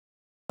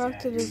Back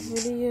to the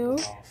video.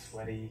 All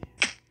sweaty.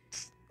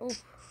 Oh,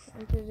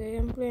 and today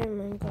I'm playing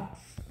Minecraft.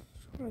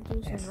 I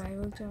do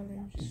survival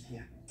challenge.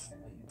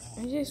 I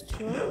just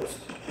dropped.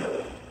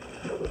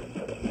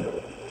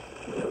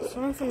 So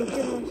I'm gonna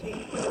kill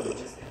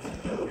myself.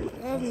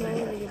 I have no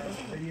idea about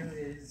The video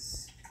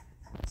is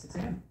 6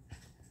 a.m.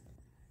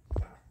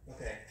 Wow.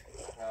 Okay.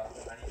 Well,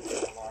 I need an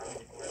alarm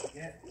before I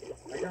forget.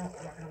 I'm not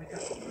gonna wake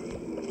up.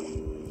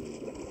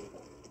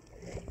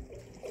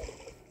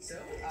 So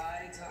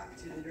I talked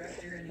to the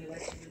director and he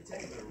likes you to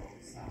take the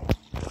roles.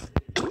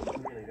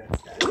 Really,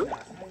 that's not.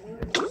 I will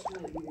just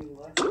really give you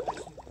lots of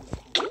questions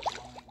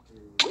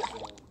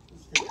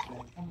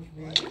come with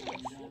me.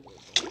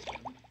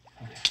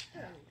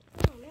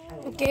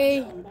 Okay.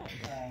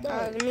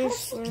 Let me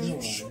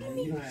finish.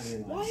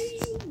 Why are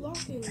you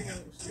locking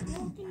those?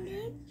 Locking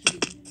them?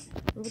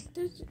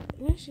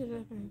 What should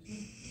happen?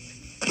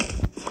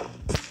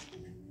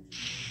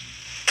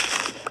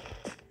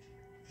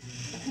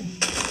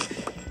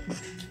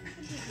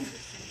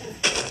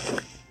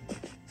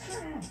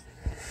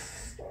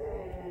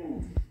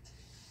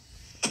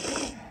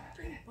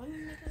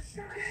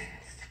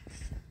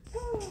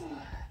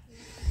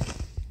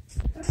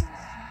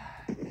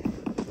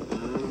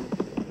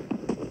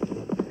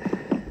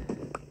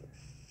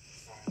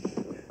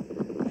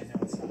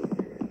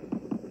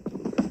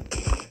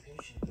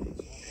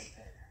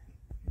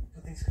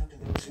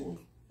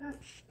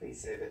 Please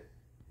save it.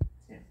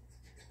 Yeah.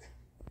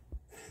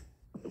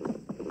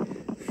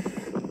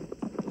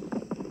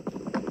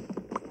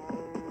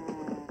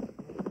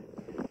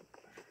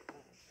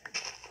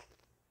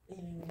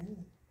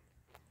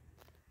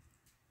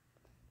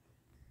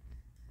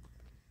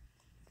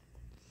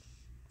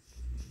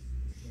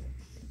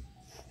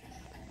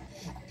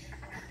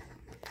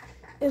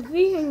 If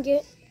we can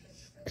get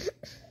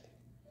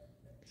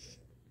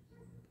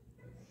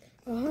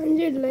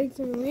 100 likes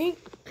in a week,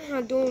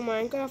 I'll do a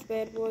Minecraft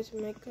Bad Boys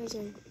with my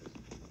cousin.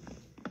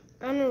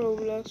 And a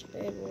Roblox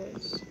Bad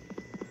Boys.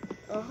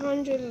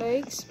 100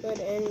 likes by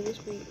the end of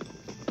this week.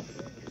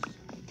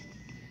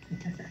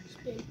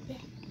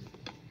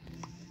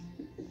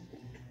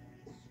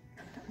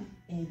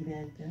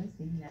 Eggman does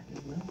seem that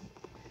as well.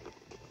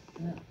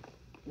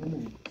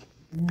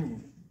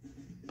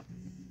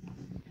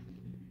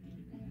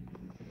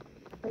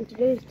 And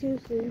today's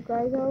Tuesday, you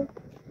guys out.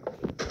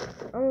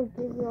 I'm gonna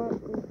give you all the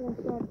best.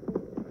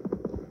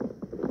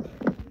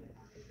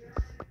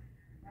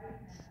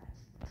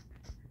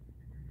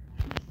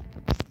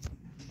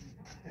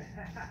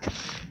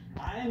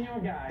 I am your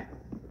guy.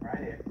 Right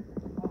here.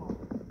 Oh,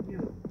 you.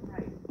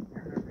 Right. I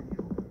remember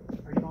you.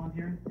 Are you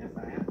volunteering? Yes, I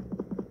am.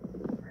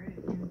 Where did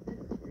you use this?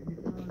 Did you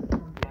fill in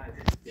some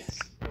lines? Yes.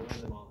 I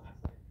learned them all last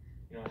night.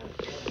 You know, I had a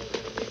feeling I was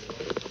going to make it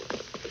work.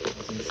 I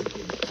was in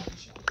the coffee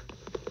shop.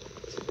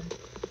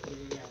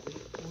 Yeah, we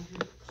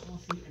ordered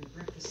coffee and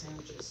breakfast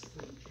sandwiches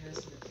for the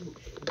cast and the crew.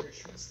 And we're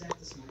short staffed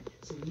this morning,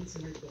 so we need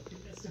somebody to go pick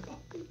that stuff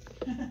up.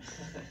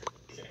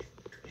 Okay.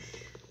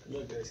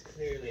 Look, there's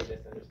clearly a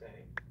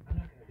misunderstanding. I'm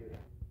not going to do that.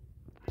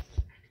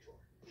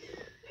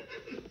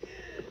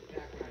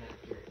 Background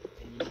actor,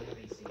 and you don't have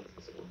any scenes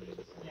this morning.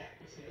 Yeah,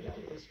 so you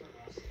did this for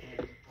us,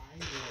 and I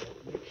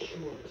will make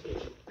sure to get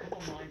you a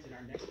couple lines in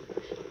our next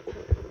production.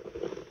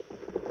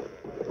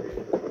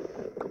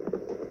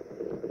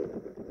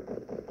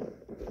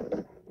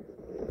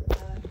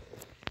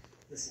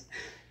 Listen,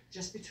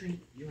 just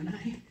between you and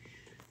I,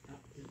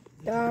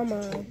 the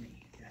director told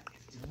me that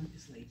if Dylan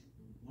is late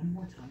one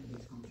more time,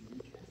 he's going to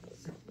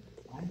recast. So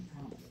I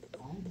promise I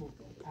will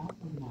go out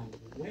of my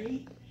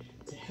way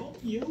to help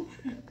you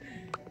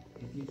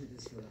if you do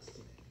this for us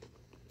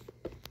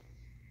today.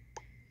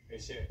 Are you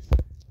serious?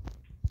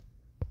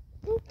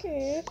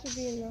 Okay, that should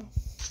be enough.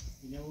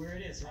 You know where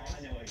it is, right?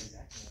 I know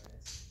exactly where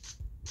it is.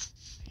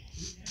 I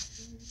hate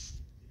actors.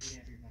 I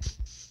hate everybody.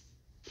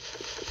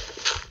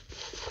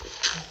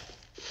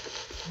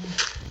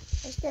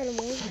 I just gotta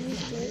move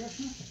these Hey, two. rush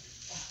nothing.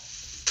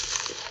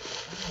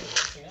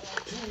 You know,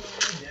 to my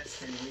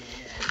destiny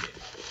and it.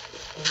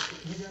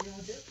 Can you grab me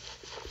one too?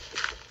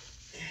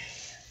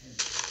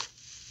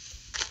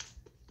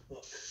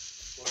 Look,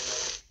 we're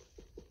like,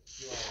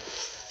 you are a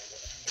nice guy,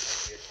 but I need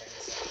to be a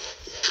famous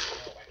actor, so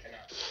no, I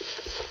cannot.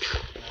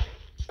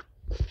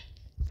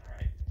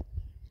 Alright.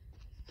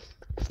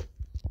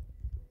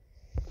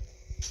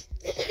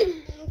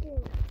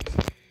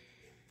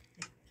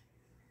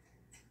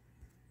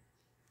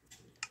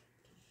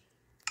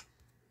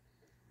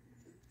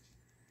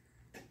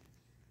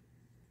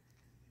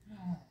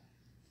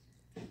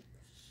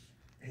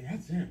 Hey,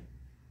 that's him.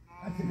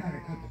 That's the guy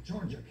that cut the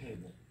charger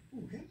cable.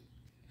 Okay.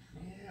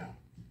 Yeah.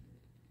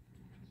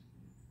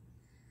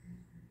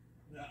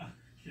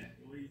 Shit,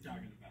 what are you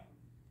talking about?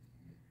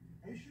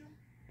 Are you sure?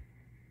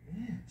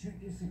 Yeah, check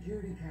your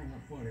security camera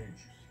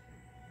footage.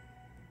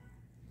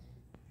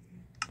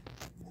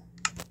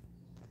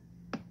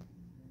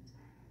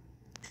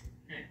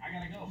 Hey, I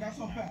gotta go. Not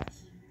so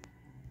fast.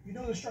 You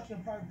know destruction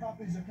of private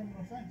property is a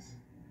criminal offense.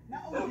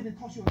 Not only did it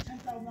cost you a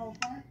 $10,000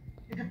 fine,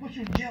 it can put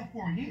you in jail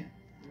for a year.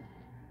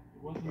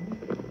 It wasn't me.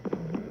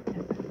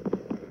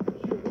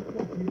 Sure, looks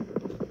like you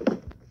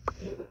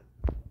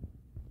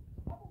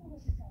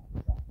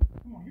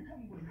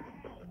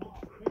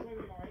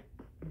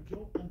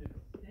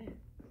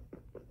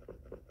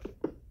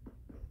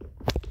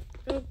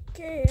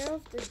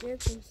to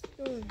get some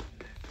stone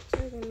so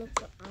I can look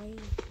for iron.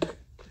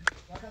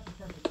 I got the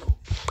perfect goal.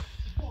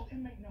 Call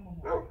inmate number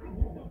 1.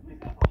 No, please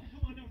no. Oh,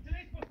 come on, no.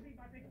 Today's supposed to be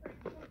my big break.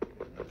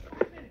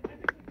 5 minutes. I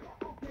think we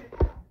okay.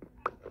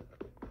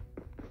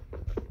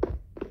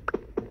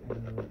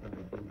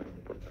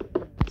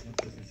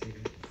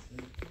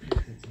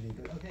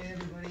 Okay,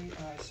 everybody,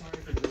 sorry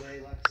for the delay.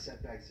 Lots of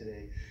setbacks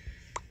today.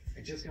 I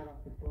just got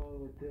off the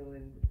phone with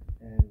Dylan,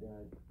 and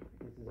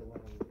this is a one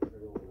for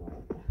the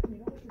one. You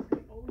know what? This guy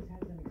always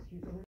has an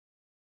excuse.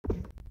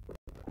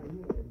 I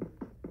would,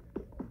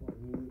 but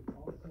he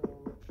also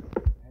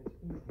has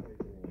food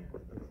poisoning.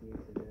 He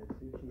ate the bad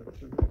sushi at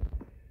Sushi,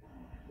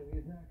 so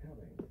he's not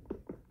coming.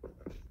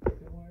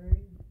 Don't worry,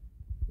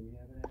 we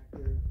have an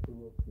actor who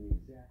looks the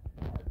exact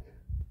part.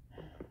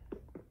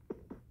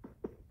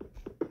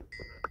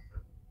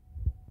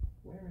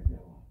 Where is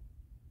Noah?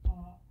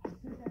 I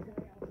sent that guy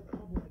out to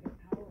public like an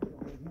hour ago.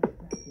 He's not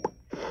back yet.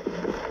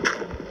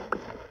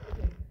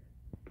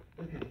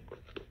 Okay.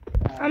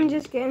 I'm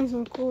just getting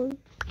some coal.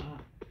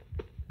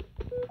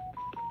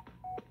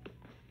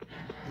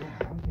 Yeah,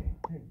 okay.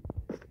 Hey,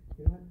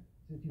 you know what?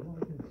 Since you've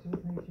always been so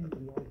patient,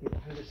 you always get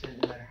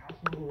 100% no matter how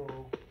slow we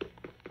roll.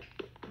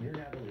 You're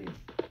now the lead.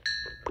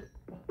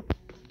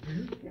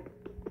 Yeah.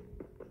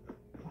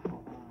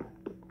 Wow,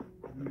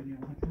 I've been waiting a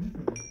long time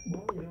for this.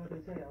 Well, you know what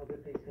they say, all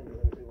good things come to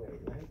those who wait,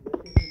 right?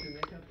 Let's get your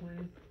makeup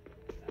plan.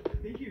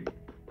 Thank you.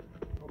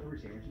 Oh, there were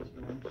sandwiches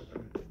for lunch.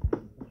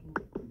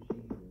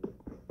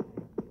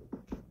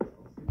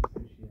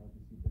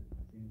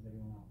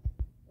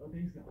 Oh,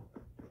 thanks, though.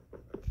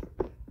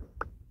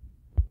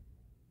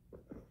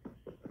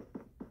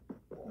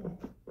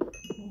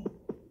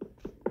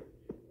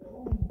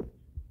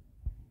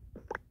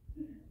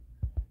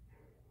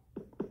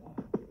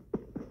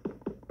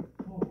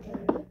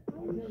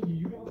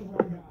 You got the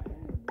wrong guy.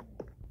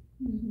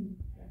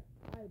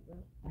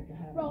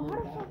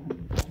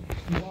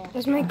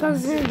 That's my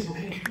cousin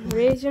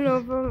raging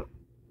over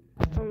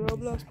on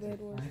Roblox Bed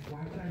Wars. Why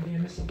would I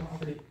damage some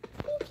property?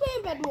 Who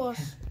playing Bed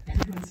Wars?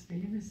 Everyone's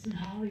famous in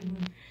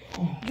Hollywood.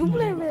 You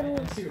play Bed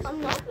Wars. Seriously.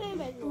 I'm not playing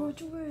Bed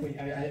Wars. Wait,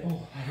 I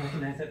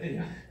recognize that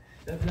video.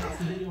 That's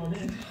the video I'm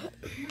in.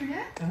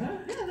 Yeah?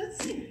 Yeah, let's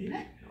see it.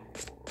 Yeah?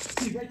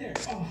 See, right there.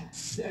 Oh,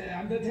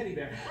 I'm the teddy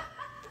bear.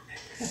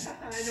 I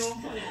know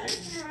I'm funny,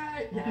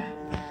 right? Yeah.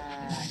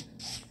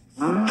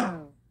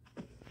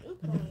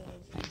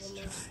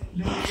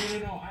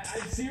 No.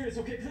 I'm serious,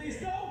 okay?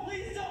 Please, no,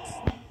 please, no!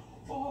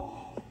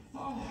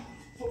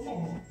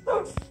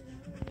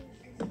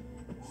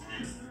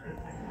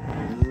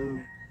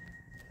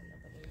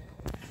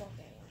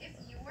 If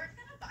you weren't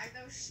gonna buy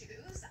those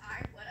shoes,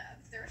 I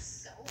would've. They're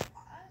so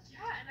hot.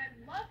 Yeah, and I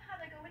love how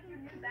they go with your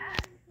new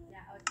bag.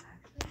 Yeah, I was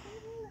actually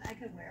thinking that I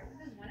could wear it with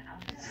this one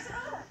outfit.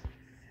 Stop!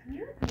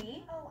 You with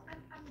me? Oh,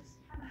 I'm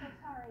so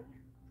sorry.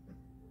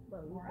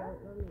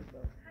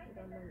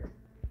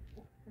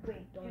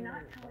 Wait, do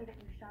not tell me that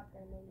you shopped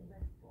at a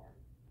thrift store.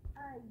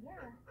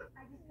 Yeah.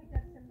 I just picked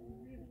up some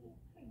really cute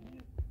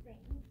things.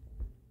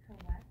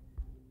 What?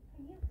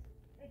 Cute.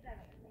 It's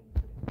everything.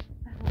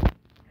 Oh,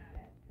 got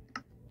it.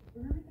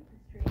 Let me get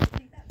this straight. You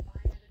think that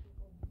buying other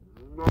people's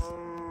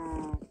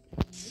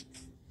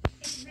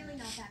it's really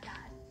not that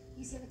bad.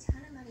 You save a ton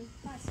of money,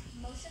 plus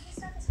most of the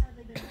stuff is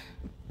hardly good.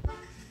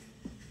 Look.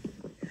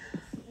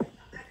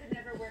 I could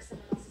never wear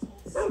someone else's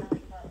old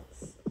smelly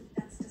clothes.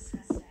 That's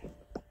disgusting.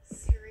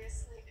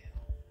 Seriously, dude.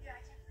 Yeah,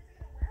 I can't believe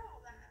you're gonna wear all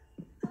that.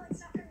 Oh,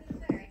 it's not for me to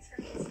wear, it's for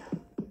me to sell.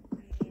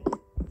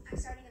 I'm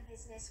starting a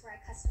business where I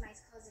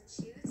customize clothes and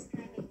shoes,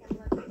 and I make them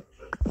look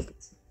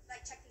cute.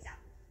 Like, check these out.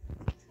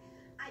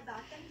 I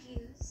bought them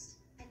used,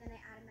 and then I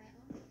added my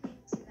own thing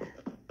to them.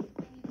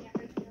 And you can't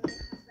break me, they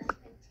cost less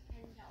than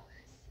 $10,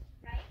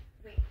 right?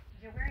 Wait,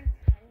 you're wearing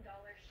 $10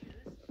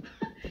 shoes?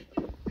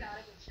 You've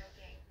gotta be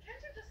joking.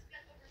 Can't you just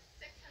spend over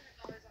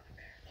 $600 on a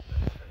pair?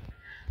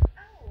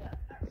 Oh,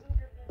 our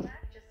Uber Blue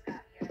Black just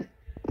got here.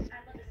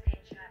 I'd love to stay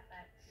and chat,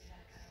 but we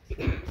gotta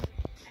go.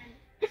 And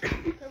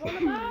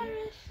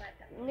Coronavirus. but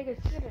Nigga,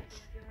 shit it.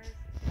 yours.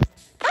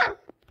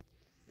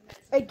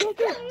 Hey, get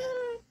it.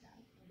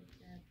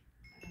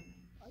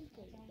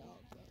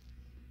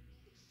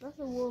 That's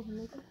a wolf,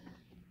 nigga.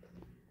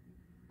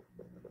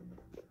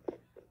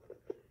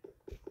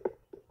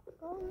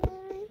 Colin.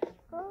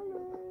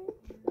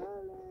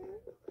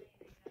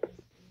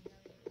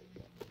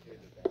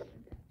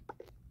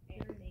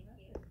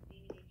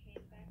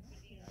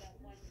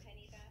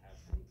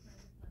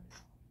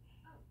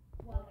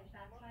 Well,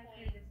 that's why I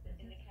put this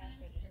in the cash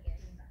register.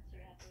 So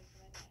you have to wait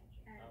for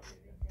my manager. And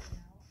they said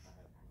no.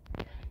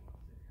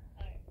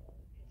 Alright,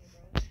 because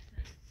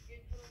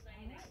you're broke.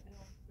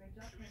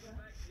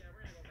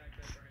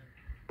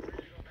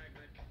 Great job,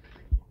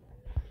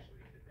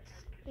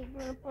 They're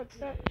gonna put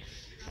that.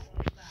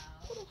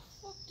 What the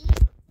fuck?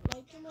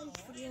 Like, come on,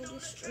 video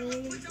this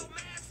stream.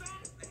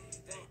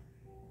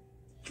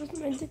 What's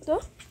my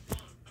TikTok?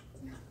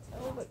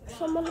 Oh, but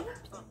someone,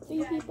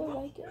 3 people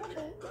like it.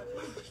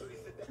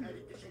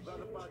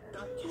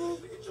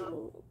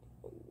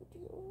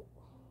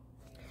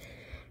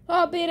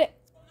 I'll beat it.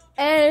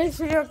 And this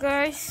video,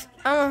 guys,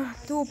 I'm gonna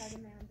do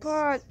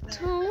part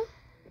 2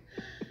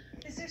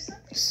 Is there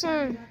something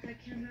soon. about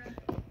that camera?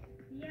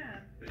 Yeah.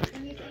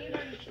 When you say you've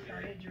already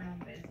started your own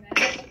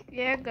business.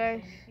 Yeah,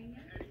 guys,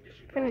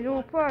 gonna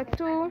do part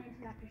 2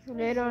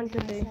 later on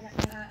today.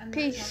 I'm not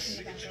Peace.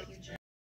 talking about the future.